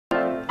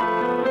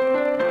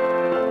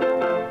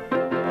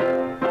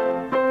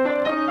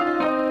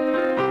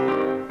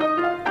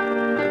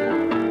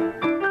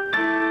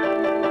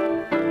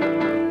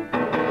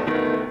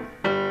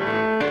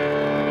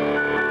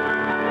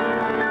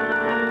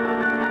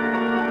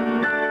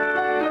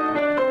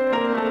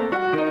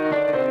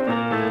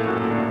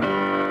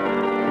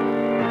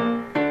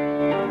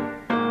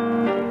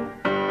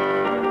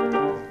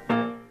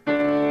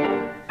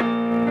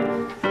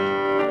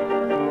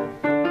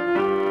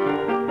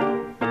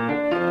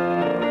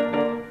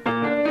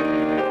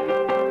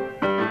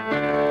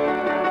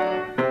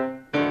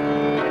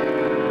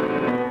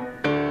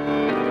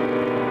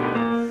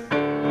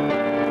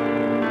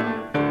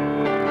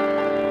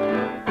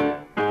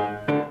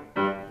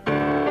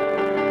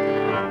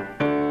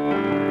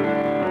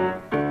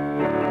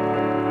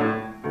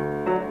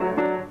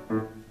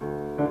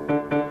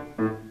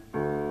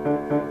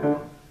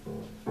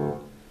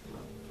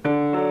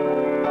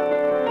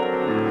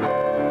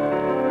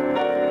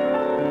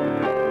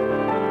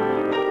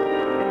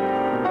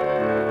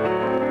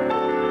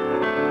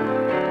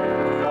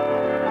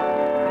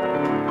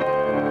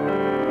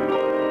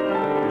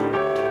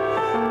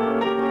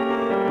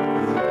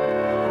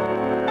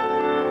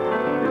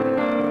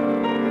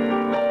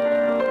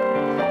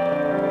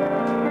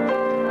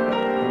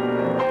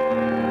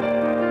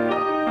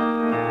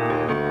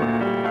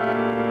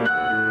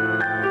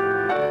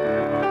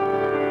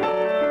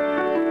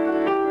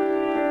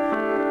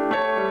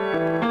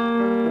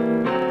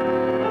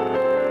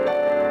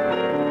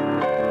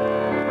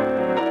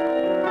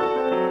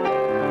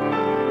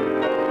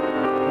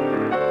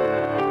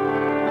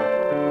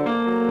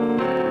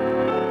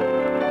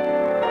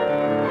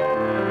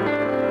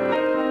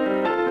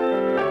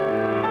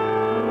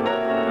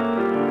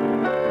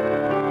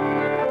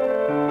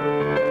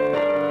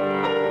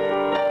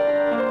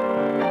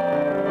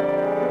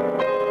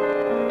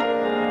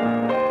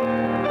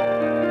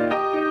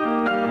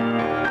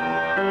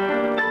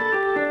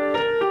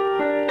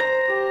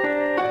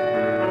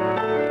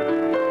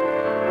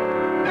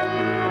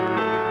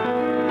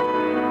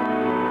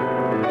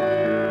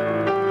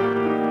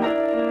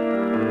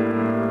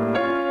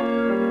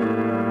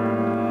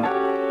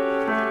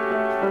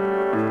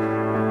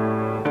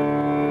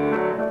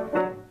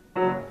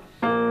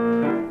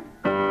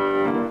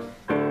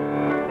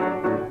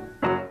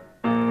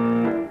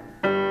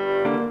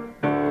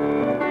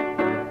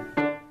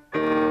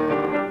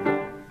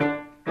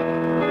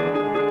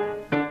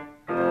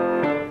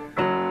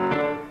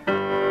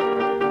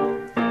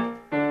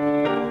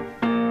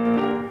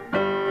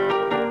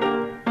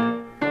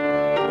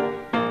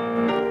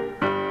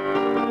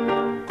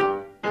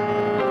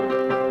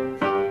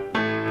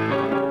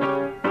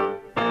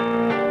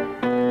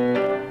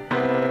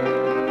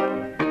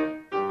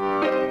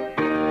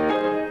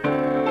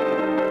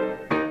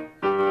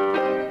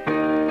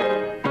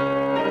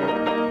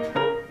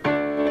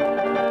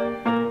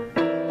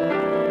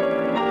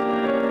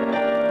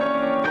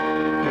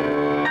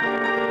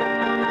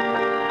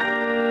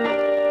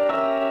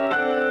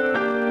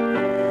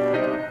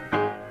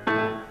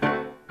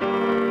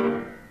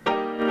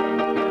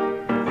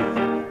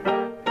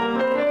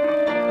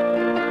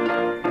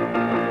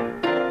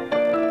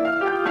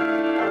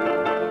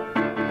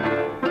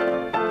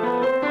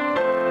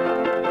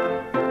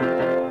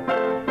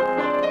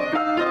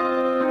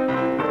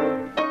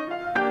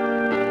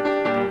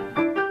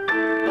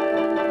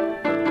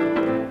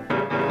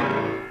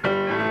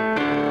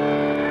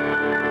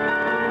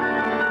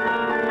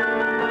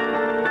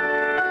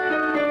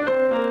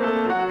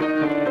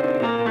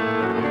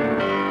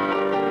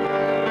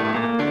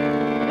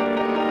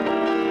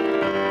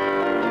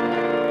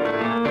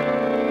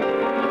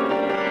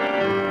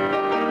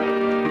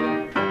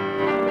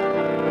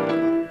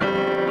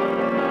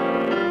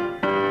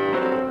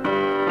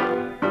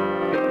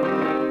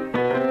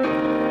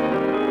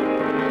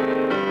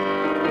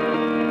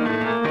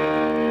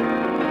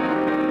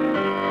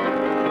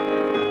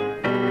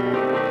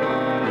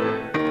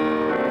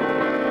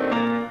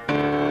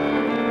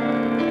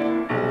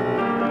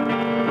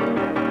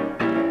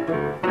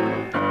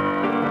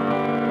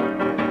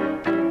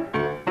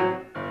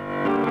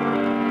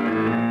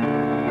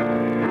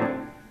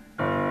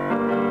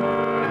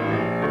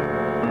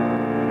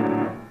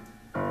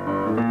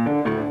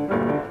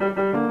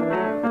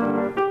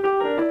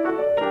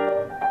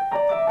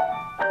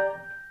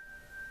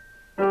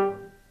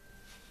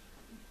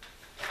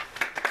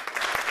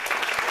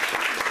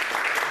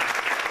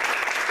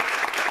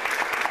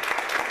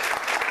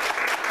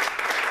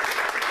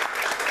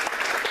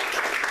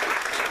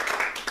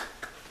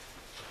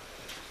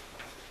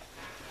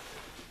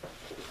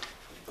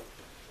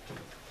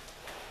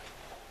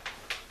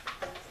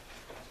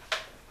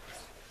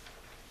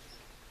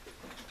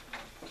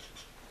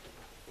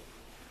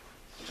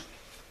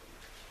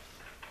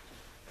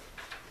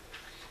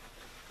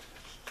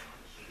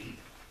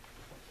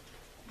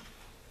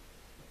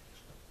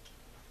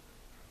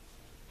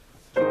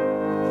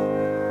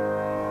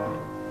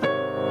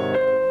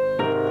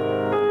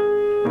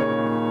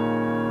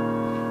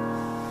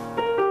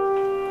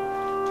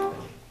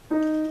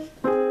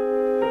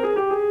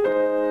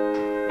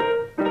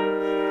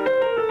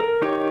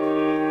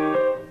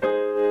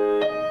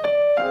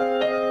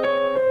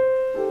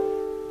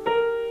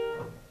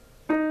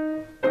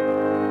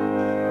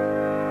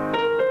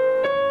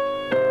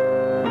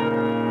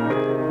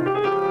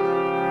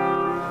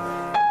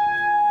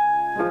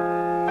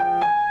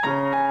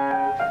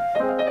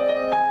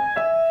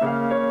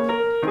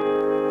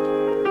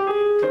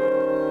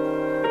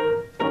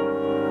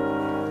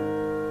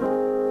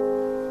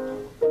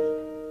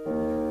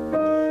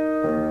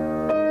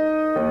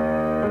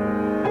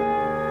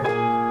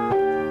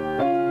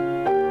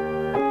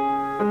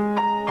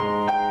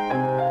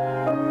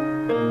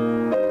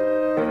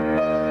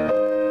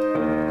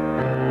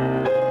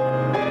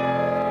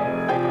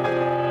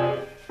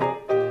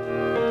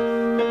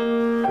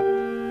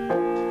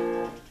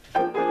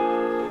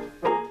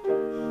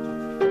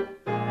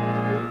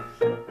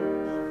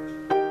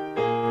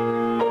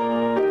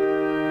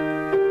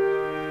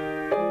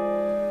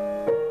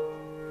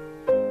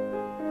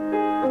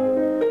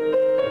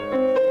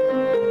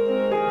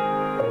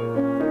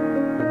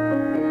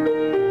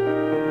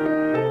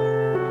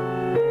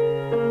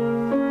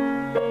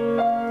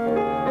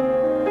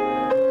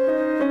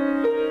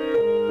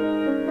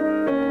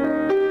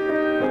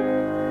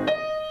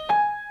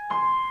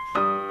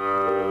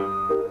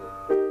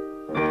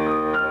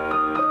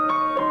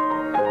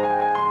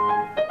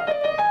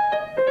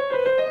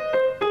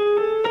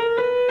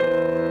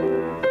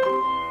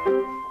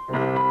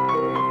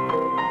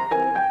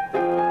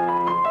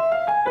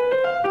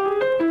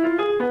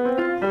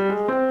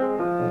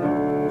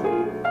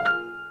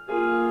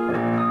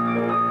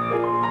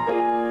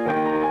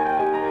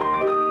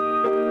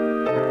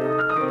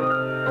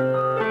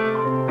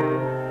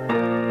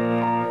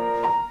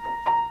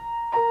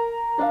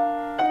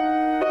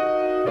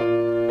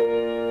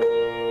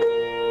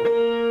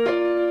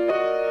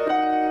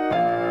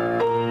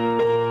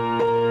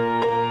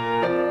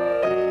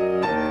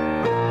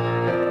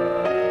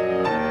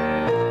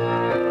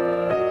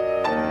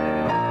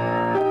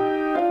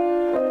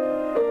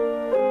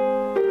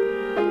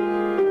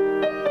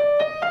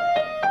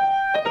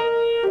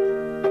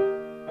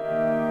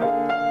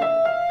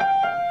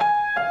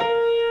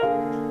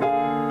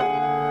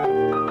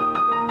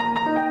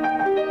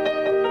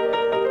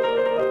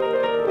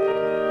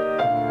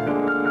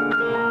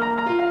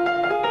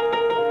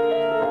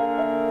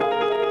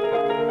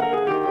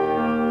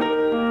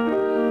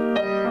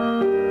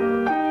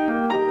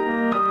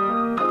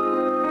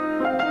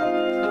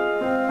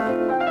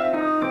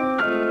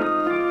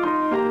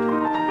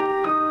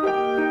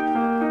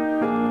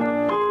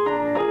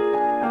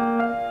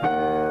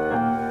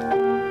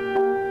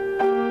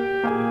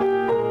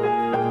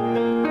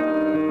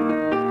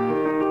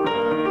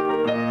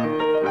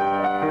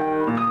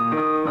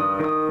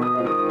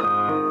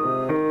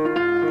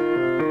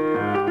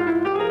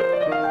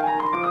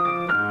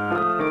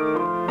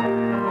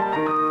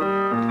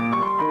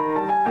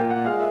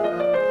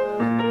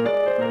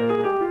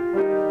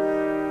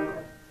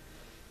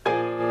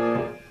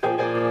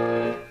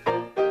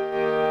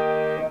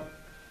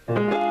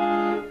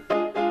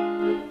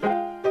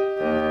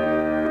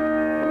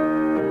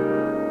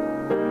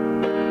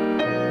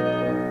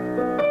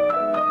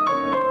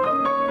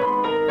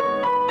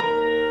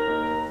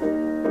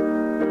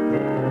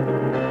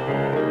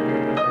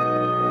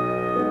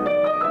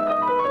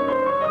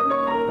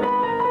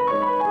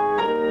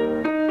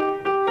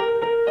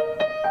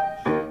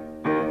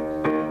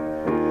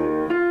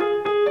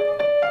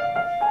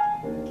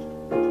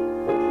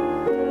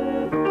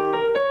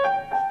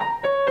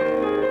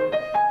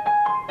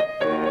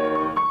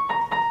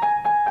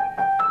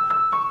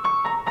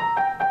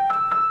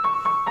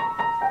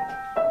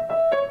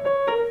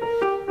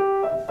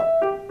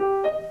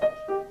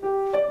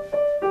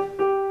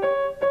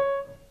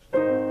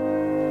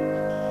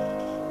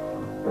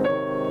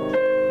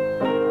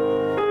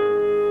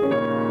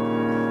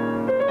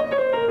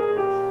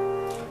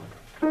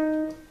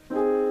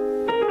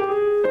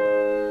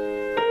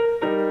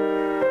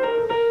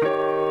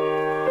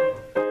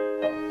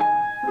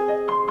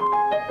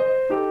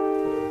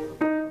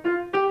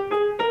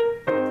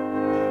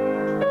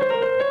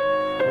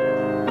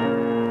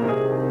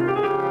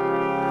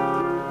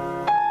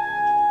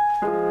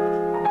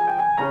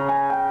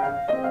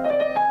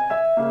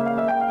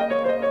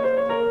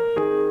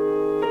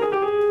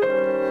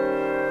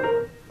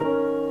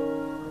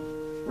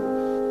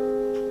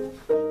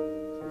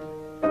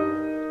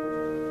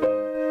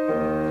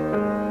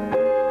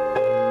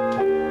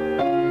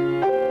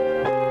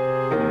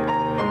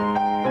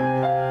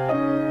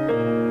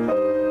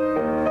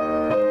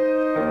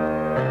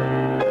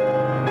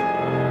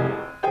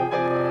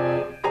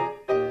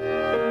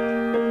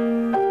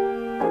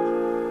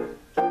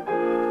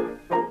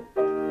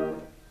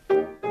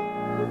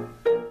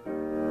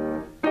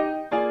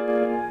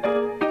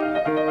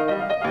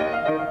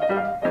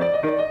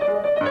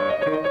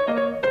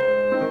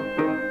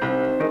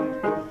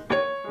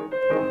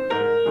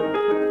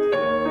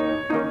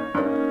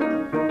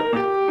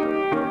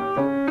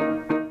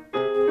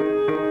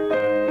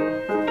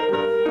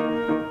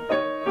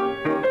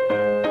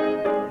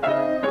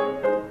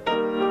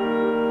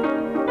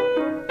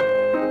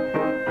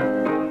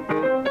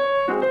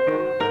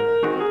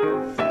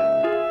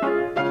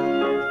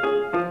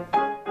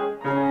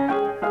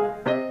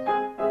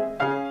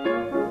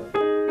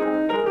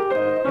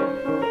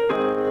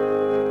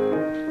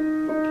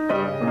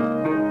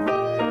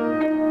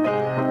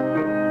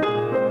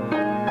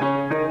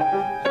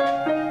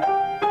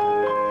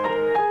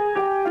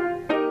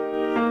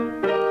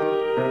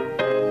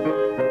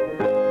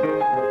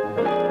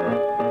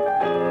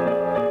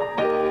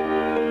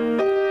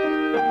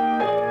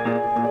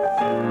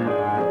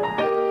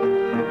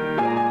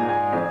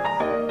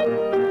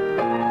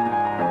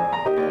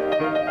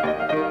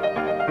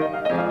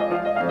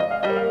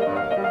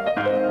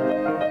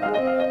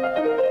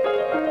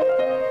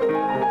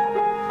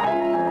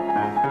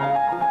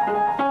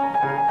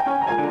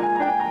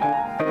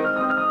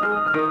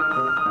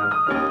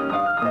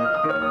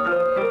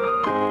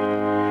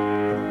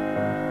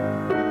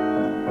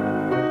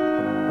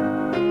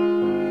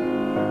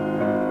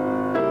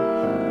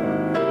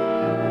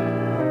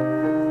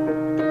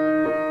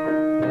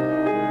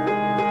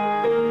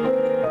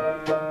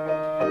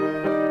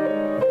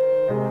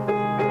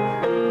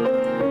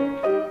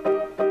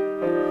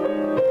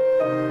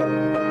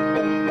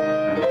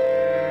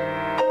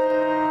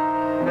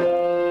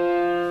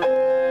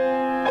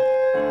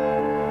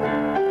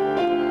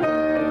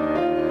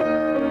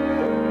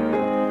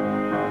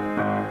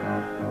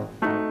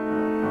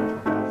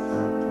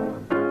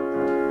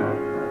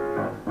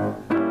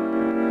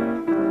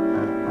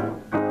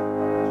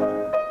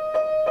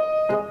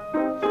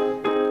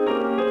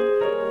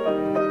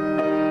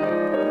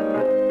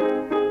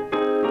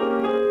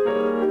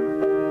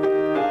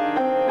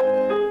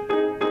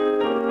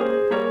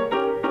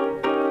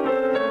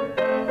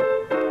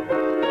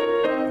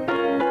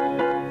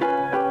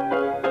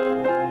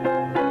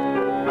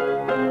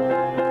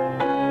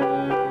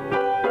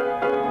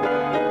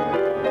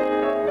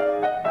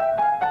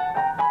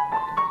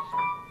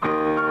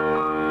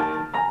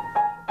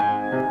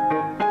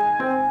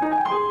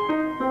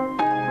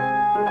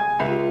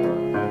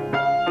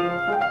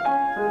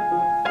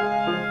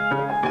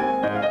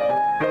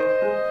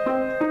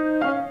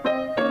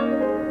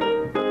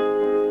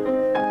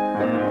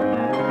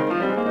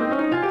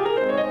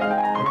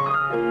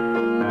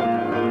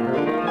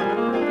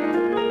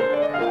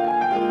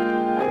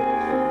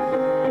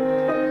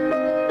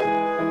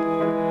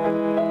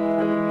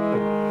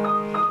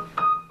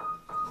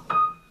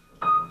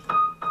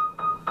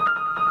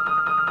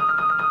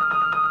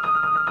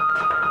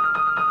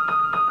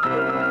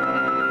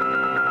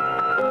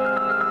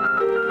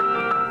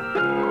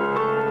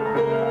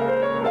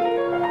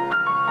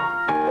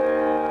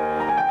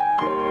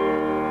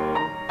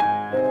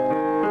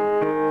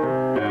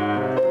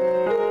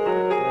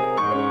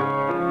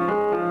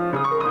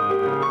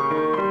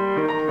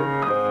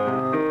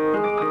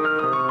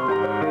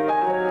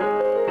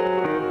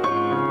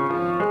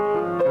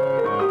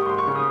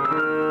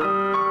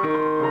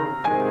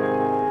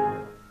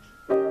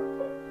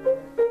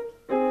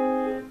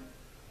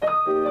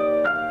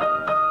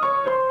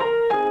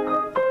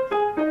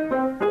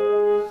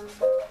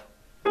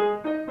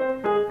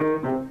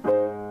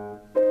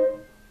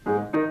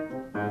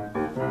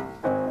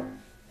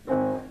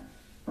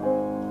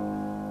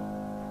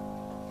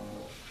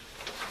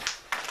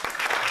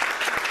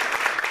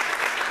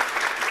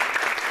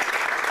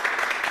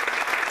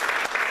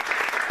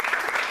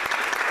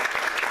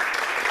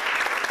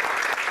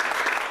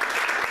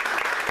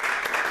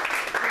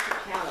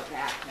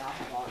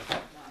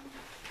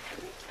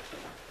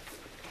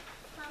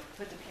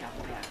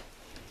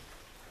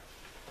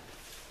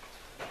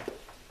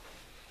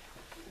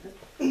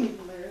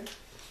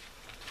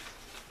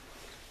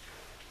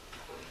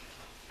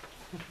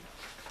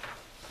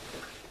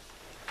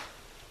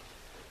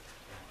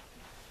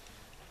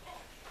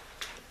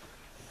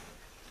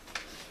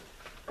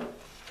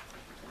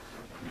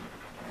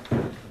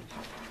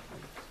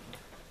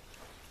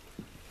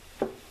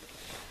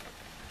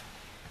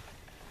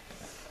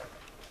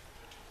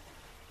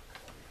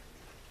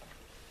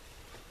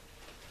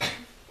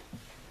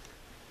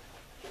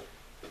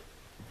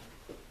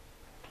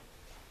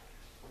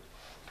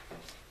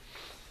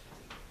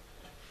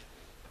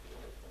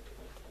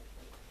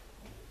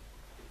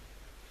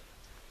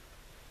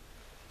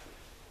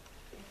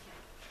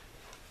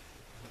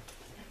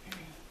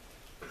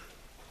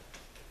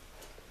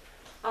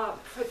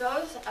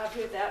those of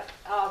you that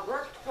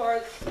work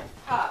towards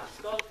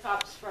cups, gold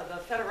cups for the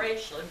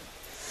Federation,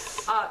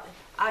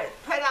 I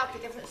print out the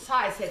different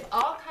sizes. They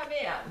all come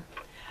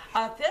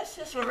in. This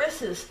is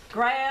Larissa's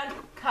Grand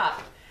Cup.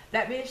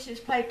 That means she's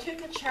played 2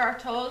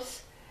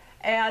 concertos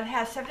and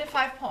has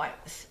 75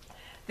 points.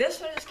 This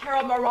one is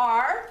Carol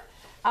Marar,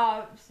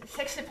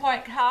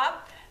 60-point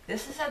cup.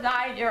 This is a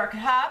 9-year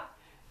cup,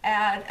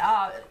 and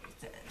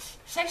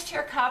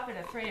 6-year cup and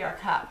a 3-year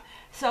cup.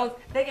 So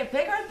they get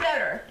bigger and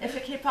better if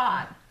you keep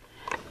on.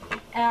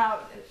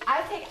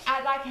 I think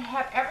I'd like to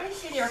have every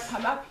senior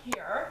come up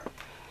here,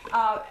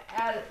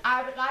 and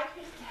I would like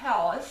you to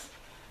tell us,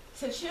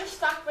 since you're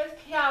stuck with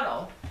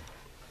piano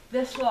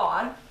this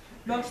long,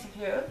 most of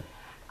you,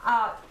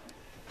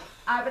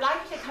 I would like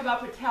you to come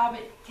up and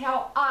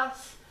tell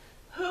us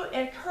who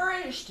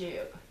encouraged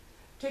you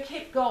to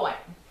keep going.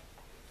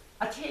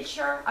 A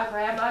teacher, a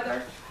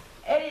grandmother,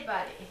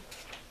 anybody,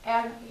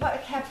 and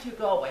what kept you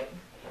going.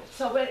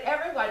 So when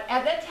everyone,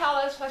 and then tell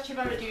us what you're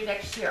going to do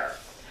next year.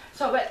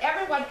 So when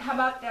everyone come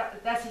up,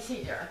 that's a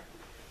senior.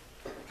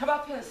 Come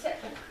up here and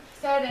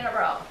stand in a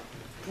row.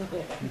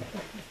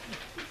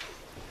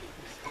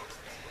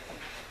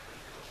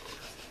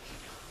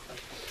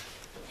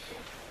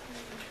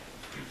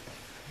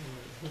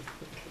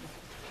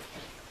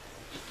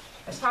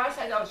 As far as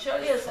I know,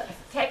 Julie has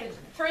taken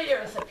 3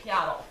 years of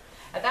piano,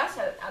 and that's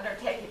an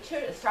undertaking too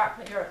to start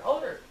when you're an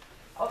older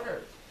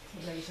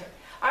teenager.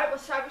 I will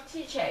start with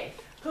TJ.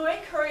 Who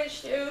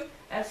encouraged you,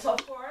 and so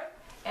forth,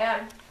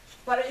 and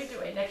what are you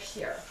doing next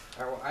year?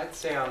 Well, I'd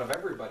say out of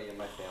everybody in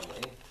my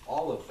family,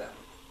 all of them.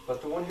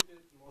 But the one who did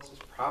it the most was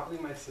probably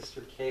my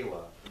sister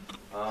Kayla.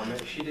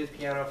 She did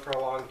piano for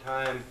a long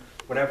time.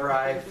 Whenever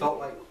I felt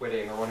like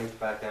quitting or wanting to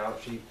back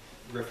out, she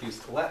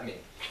refused to let me.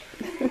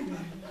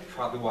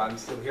 Probably why I'm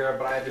still here,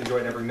 but I've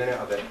enjoyed every minute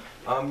of it.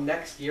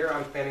 Next year,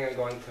 I'm planning on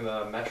going to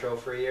the Metro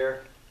for a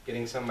year,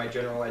 getting some of my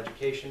general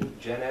education,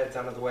 gen ed's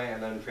out of the way,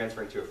 and then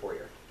transferring to a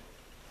 4-year.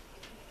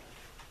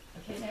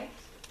 Okay,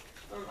 next.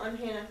 I'm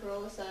Hannah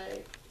Carolus.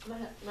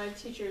 My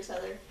teacher is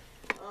Heather.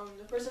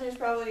 The person who's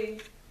probably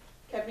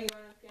kept me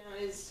going with piano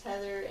is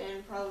Heather,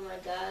 and probably my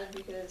dad,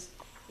 because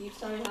he keeps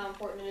telling me how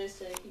important it is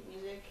to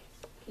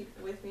keep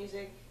with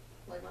music,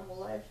 like my whole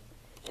life.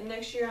 And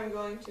next year I'm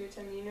going to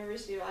attend the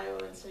University of Iowa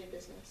and study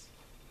business.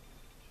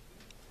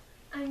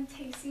 I'm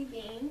Tacy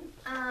Bean,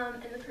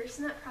 and the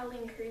person that probably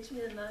encouraged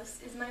me the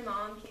most is my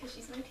mom, because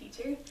she's my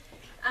teacher.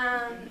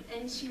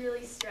 And she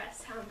really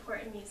stressed how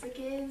important music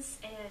is,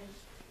 and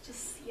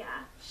just,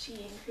 yeah,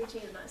 she encouraged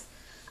me the most.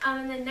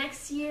 And then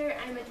next year,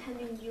 I'm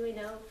attending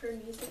UNO for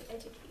music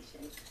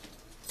education.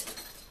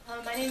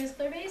 My name is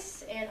Claire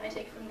Bass, and I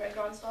take from Greg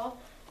Gronstal.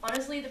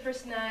 Honestly, the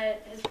person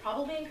that has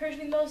probably encouraged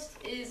me the most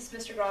is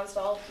Mr.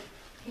 Gronstal,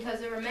 because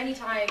there were many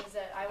times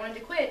that I wanted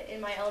to quit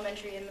in my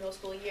elementary and middle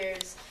school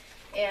years,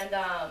 and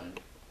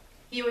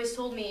he always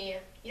told me,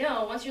 you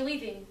know, once you're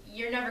leaving,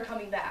 you're never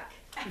coming back.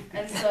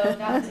 And so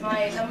that was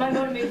my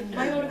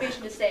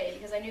motivation to stay,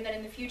 because I knew that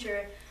in the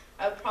future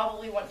I would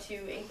probably want to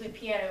include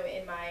piano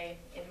in my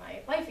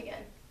life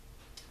again.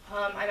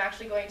 I'm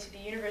actually going to the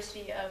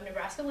University of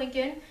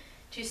Nebraska-Lincoln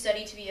to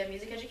study to be a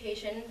music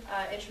education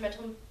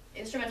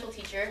instrumental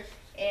teacher,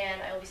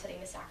 and I will be studying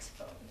the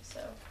saxophone.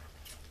 So.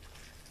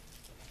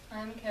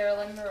 I'm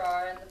Carolyn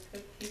Marar, and the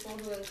people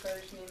who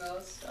encouraged me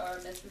most are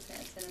Mrs.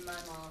 Hanson and my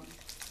mom.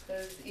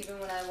 Because even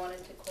when I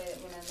wanted to quit,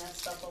 when I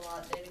messed up a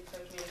lot, they'd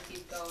encourage me to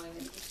keep going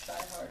and just try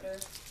harder.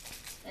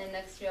 And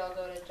next year I'll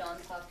go to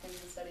Johns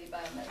Hopkins and study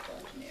biomedical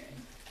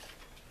engineering.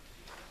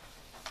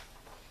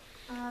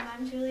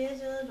 I'm Julia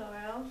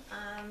Gilladoro.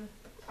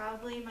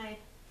 Probably my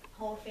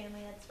whole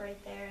family that's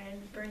right there,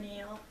 and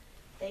Bernil.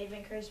 They've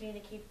encouraged me to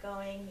keep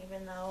going,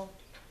 even though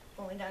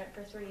I've only done it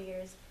for 3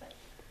 years. But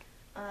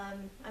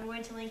I'm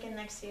going to Lincoln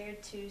next year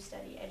to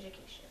study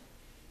education.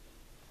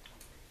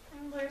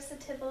 I'm Larissa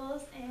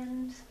Tibbles,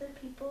 and the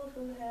people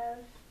who have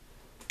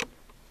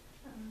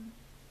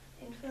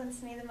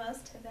influenced me the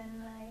most have been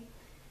my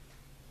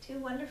 2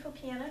 wonderful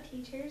piano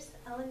teachers,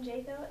 Ellen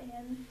Jago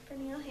and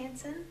Bernil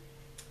Hansen.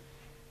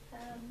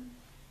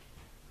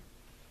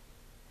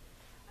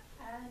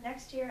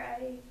 Next year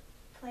I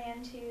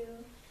plan to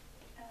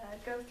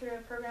go through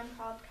a program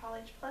called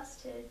College Plus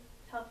to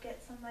help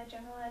get some of my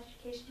general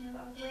education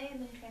out of the way,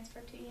 and then transfer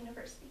to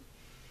university.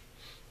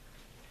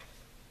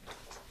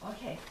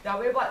 Okay, now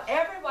we want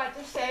everyone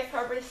to stay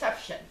for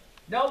reception.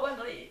 No one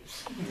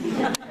leaves.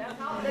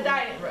 That's all in the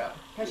dining room,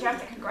 because you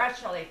have to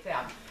congratulate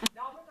them.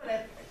 Now we're going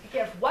to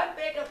give one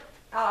big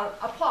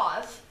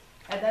applause,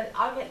 and then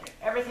I'll get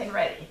everything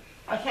ready.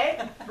 Okay?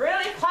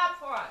 Really clap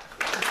for us.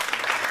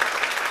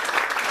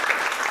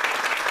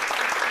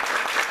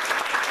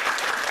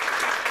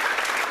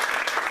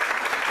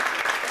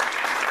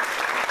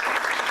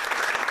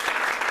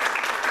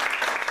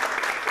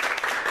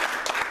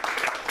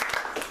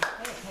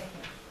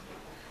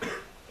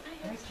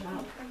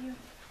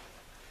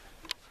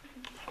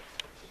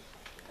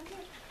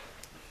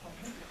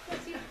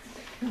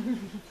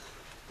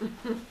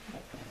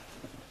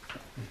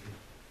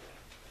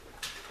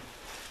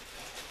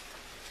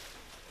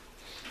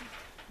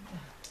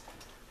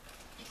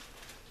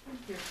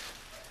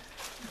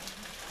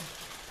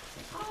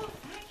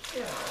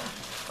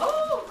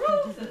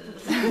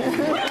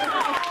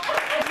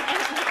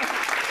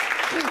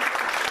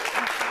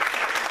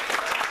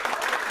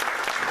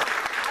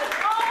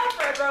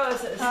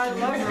 roses. I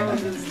love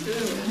roses too.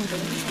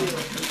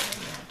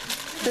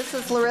 This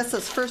is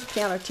Larissa's first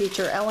piano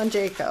teacher, Ellen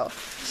Jaco.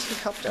 She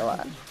helped her a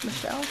lot.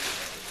 Michelle?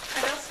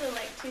 I'd also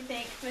like to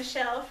thank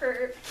Michelle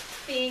for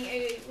being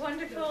a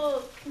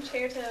wonderful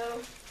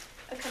concerto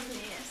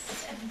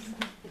accompanist.